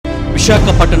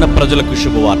విశాఖపట్టణ ప్రజలకు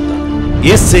శుభవార్త.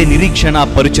 యేసే నిరీక్షణ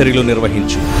పరిచర్యలు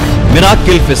నిర్వహించు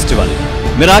మిరాకిల్ ఫెస్టివల్.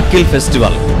 మిరాకిల్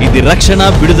ఫెస్టివల్ ఇది రక్షణ,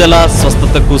 విడుదల,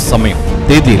 స్వస్థతకు సమయం.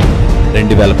 తేదీలు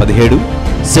 2017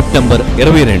 సెప్టెంబర్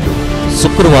 22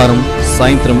 శుక్రవారం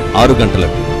సాయంత్రం 6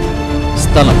 గంటలకు.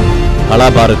 స్థలం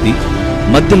కళాభారతి,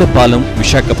 మద్దిలపాలెం,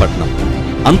 విశాఖపట్నం.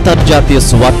 అంతర్జాతీయ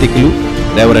సువార్థికులు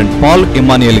రెవరెండ్ పాల్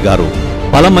ఎమాన్యుయల్ గారు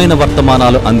బలమైన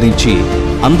వర్తమానాలు అందించి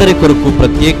అందరి కొరకు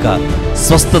ప్రత్యేక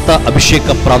స్వస్థత అభిషేక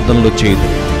ప్రార్థనలు చేయదు.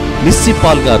 మిస్సి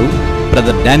పాల్ గారు,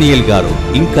 బ్రదర్ డానియల్ గారు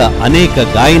ఇంకా అనేక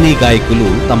గాయనీ గాయకులు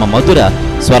తమ మధుర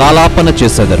స్వరాలాపన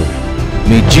చేసెదరు.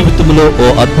 మీ జీవితంలో ఓ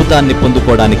అద్భుతాన్ని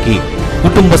పొందుకోవడానికి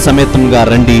కుటుంబ సమేతంగా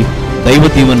రండి, దైవ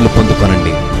దీవెనలు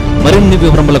పొందుకొనండి. మరిన్ని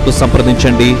వివరములకు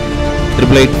సంప్రదించండి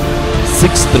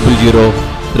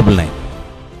 8886000999.